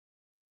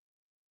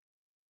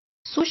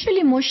Social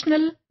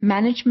emotional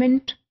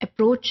management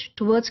approach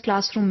towards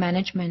classroom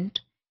management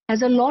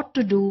has a lot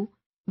to do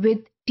with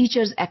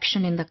teachers'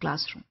 action in the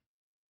classroom.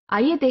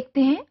 आइए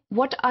देखते हैं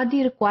what are the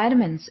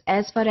requirements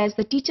as far as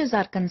the teachers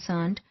are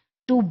concerned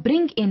to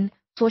bring in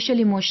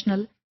social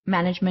emotional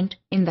management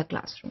in the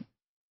classroom.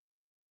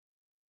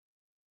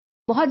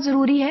 बहुत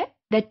जरूरी है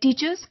that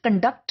teachers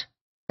conduct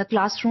the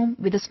classroom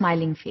with a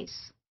smiling face.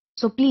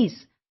 So please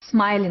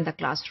smile in the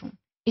classroom.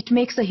 It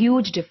makes a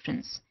huge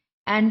difference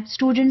and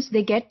students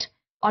they get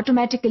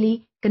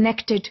automatically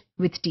connected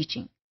with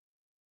teaching.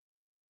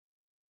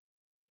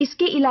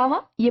 इसके अलावा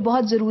ये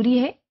बहुत जरूरी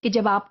है कि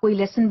जब आप कोई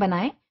लेसन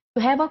बनाएं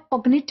तो have a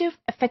cognitive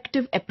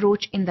effective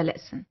approach in the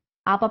lesson.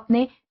 आप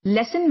अपने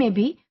लेसन में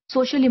भी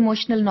सोशल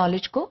इमोशनल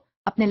नॉलेज को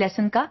अपने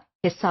लेसन का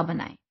हिस्सा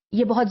बनाएं.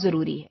 ये बहुत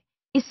जरूरी है.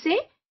 इससे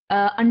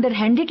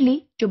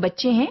अंडरहैंडेडली जो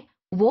बच्चे हैं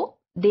वो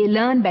they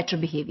learn better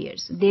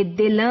behaviours.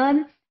 They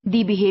learn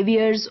the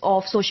behaviours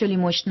of social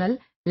emotional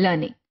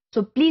learning.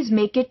 So please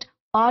make it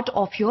part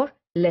of your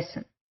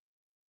lesson.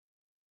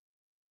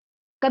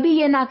 कभी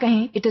ये ना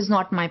कहें it is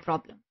not my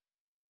problem.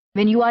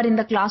 When you are in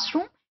the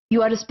classroom,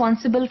 you are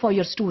responsible for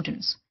your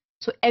students.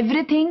 So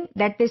everything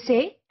that they say,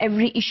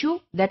 every issue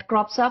that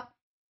crops up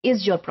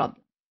is your problem.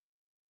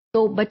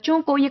 तो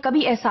बच्चों को ये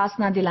कभी एहसास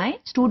ना दिलाएं,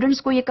 स्टूडेंट्स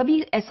को ये कभी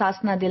एहसास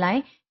ना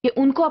दिलाएं कि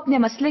उनको अपने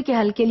मसले के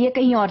हल के लिए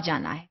कहीं और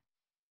जाना है.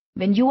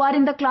 When you are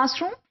in the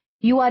classroom,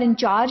 you are in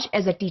charge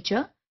as a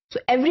teacher.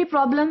 So every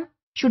problem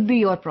should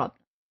be your problem.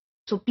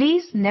 So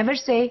please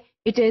never say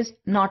it is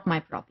not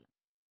my problem.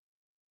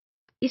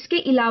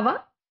 इसके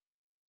अलावा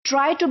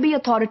Try to be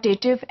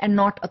authoritative and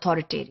not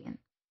authoritarian.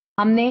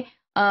 हमने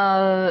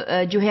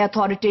जो है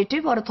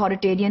authoritative और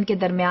authoritarian के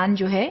दरमियान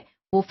जो है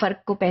वो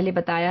फर्क को पहले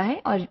बताया है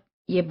और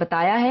ये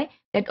बताया है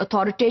that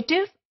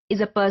authoritative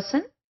is a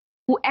person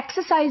who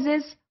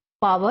exercises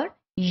power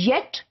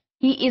yet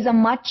he is a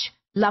much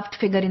loved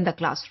figure in the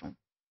classroom.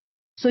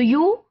 So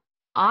you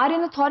are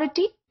in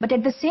authority but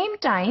at the same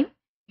time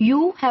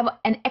you have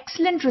an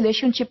excellent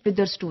relationship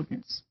with your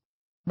students.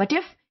 But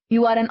if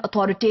you are an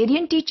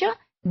authoritarian teacher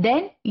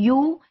then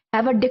you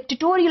have a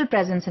dictatorial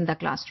presence in the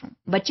classroom.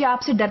 बच्चे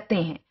आपसे डरते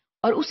हैं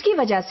और उसकी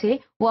वजह से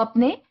वो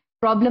अपने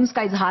problems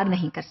का इजहार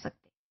नहीं कर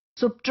सकते.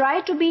 So try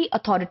to be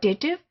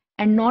authoritative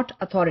and not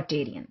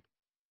authoritarian.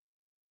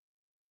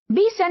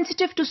 Be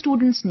sensitive to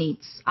students'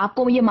 needs.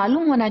 आपको ये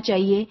मालूम होना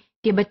चाहिए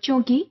कि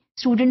बच्चों की,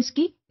 students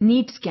की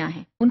needs क्या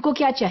हैं, उनको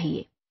क्या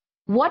चाहिए.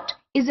 What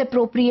is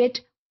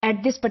appropriate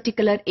at this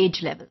particular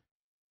age level.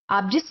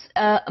 आप जिस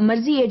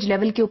मर्जी एज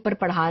लेवल के ऊपर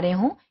पढ़ा रहे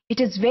हो, it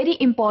is very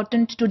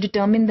important to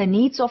determine the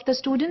needs of the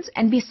students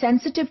and be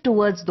sensitive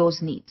towards those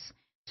needs.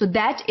 So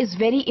that is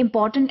very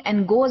important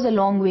and goes a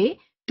long way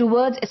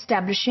towards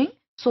establishing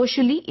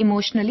socially,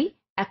 emotionally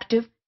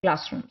active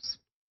classrooms.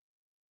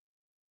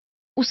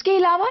 उसके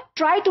अलावा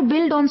try to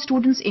build on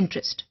students'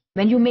 interest.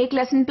 When you make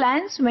lesson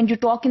plans, when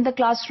you talk in the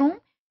classroom,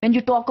 when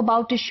you talk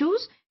about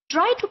issues,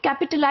 try to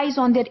capitalize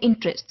on their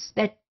interests.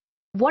 That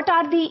what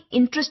are the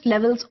interest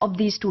levels of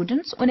these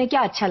students? उन्हें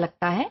क्या अच्छा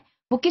लगता है?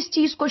 वो किस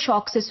चीज को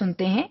शौक से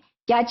सुनते हैं,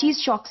 क्या चीज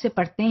शौक से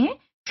पढ़ते हैं.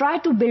 Try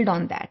to build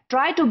on that.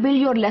 Try to build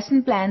your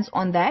lesson plans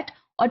on that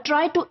or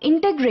try to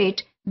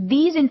integrate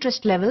these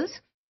interest levels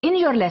in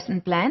your lesson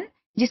plan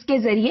जिसके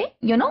जरिए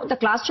the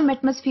classroom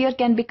atmosphere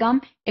can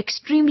become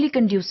extremely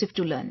conducive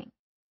to learning.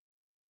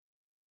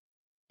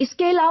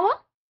 इसके अलावा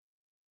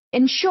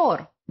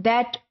ensure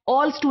that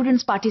all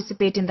students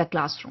participate in the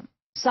classroom.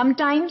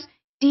 Sometimes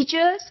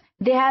teachers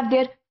they have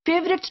their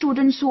favorite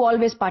students who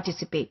always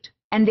participate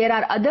and there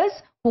are others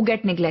who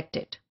get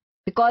neglected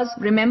because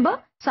remember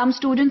some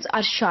students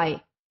are shy,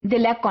 they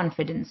lack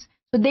confidence,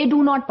 so they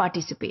do not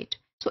participate.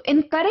 So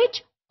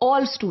encourage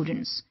all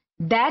students.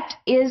 That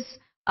is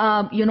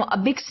a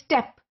big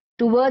step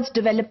towards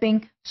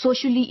developing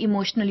socially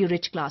emotionally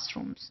rich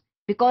classrooms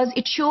because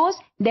it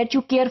shows that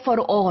you care for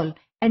all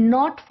and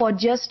not for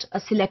just a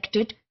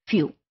selected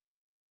few.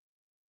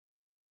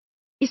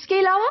 इसके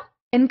अलावा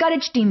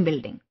encourage team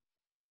building.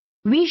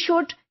 We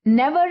should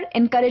never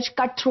encourage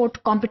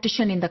cutthroat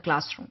competition in the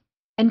classroom.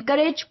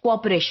 Encourage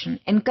cooperation,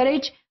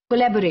 encourage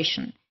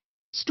collaboration.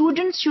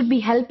 Students should be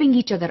helping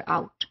each other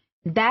out.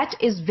 That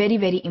is very,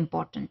 very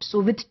important.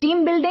 So with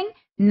team building,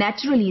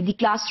 naturally the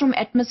classroom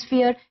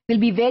atmosphere will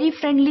be very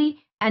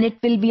friendly and it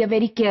will be a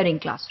very caring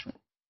classroom.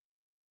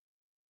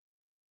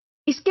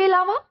 इसके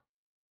अलावा,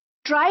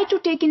 try to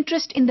take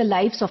interest in the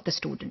lives of the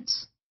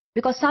students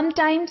because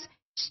sometimes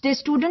the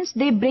students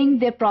they bring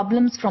their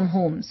problems from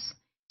homes.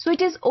 So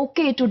it is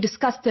okay to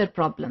discuss their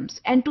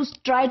problems and to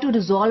try to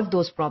resolve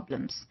those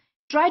problems.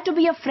 Try to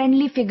be a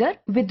friendly figure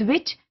with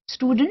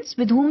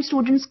whom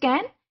students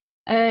can,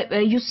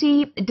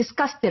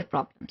 discuss their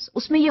problems.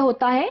 उसमें ये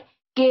होता है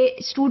कि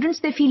students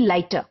they feel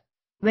lighter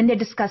when they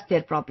discuss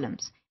their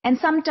problems. And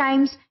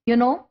sometimes,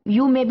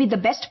 you may be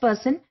the best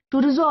person to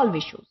resolve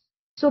issues.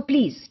 So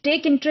please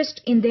take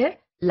interest in their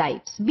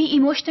lives. Be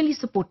emotionally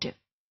supportive.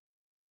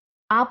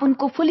 आप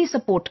उनको fully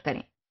support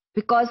करें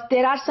because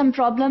there are some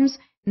problems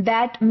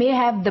that may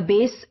have the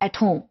base at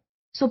home.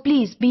 So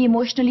please be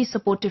emotionally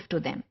supportive to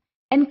them.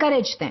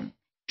 Encourage them.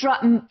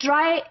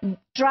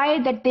 try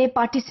that they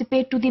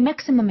participate to the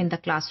maximum in the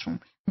classroom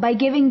by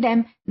giving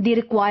them the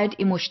required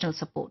emotional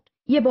support.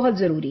 ये बहुत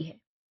जरूरी है.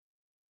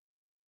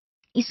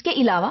 इसके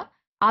अलावा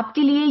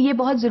आपके लिए ये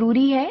बहुत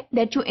जरूरी है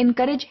that you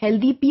encourage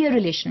healthy peer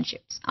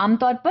relationships.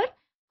 आमतौर पर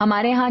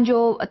हमारे यहाँ जो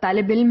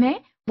तालिब इल्म है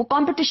वो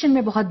कंपटीशन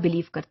में बहुत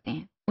बिलीव करते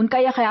हैं. उनका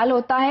यह ख्याल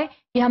होता है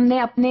कि हमने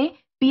अपने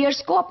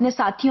पीयर्स को, अपने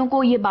साथियों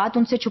को ये बात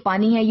उनसे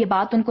छुपानी है, ये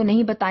बात उनको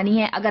नहीं बतानी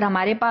है, अगर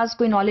हमारे पास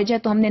कोई नॉलेज है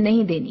तो हमने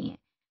नहीं देनी है.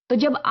 तो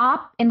जब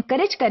आप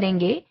encourage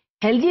करेंगे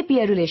healthy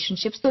peer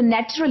relationships तो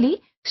naturally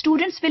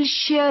students will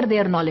share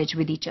their knowledge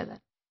with each other.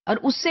 और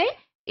उससे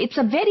it's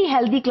a very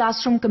healthy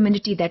classroom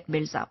community that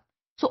builds up.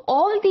 So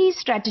all these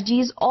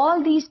strategies,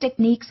 all these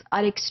techniques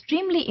are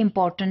extremely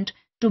important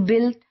to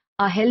build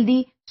a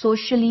healthy,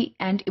 socially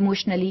and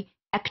emotionally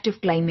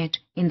active climate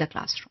in the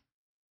classroom.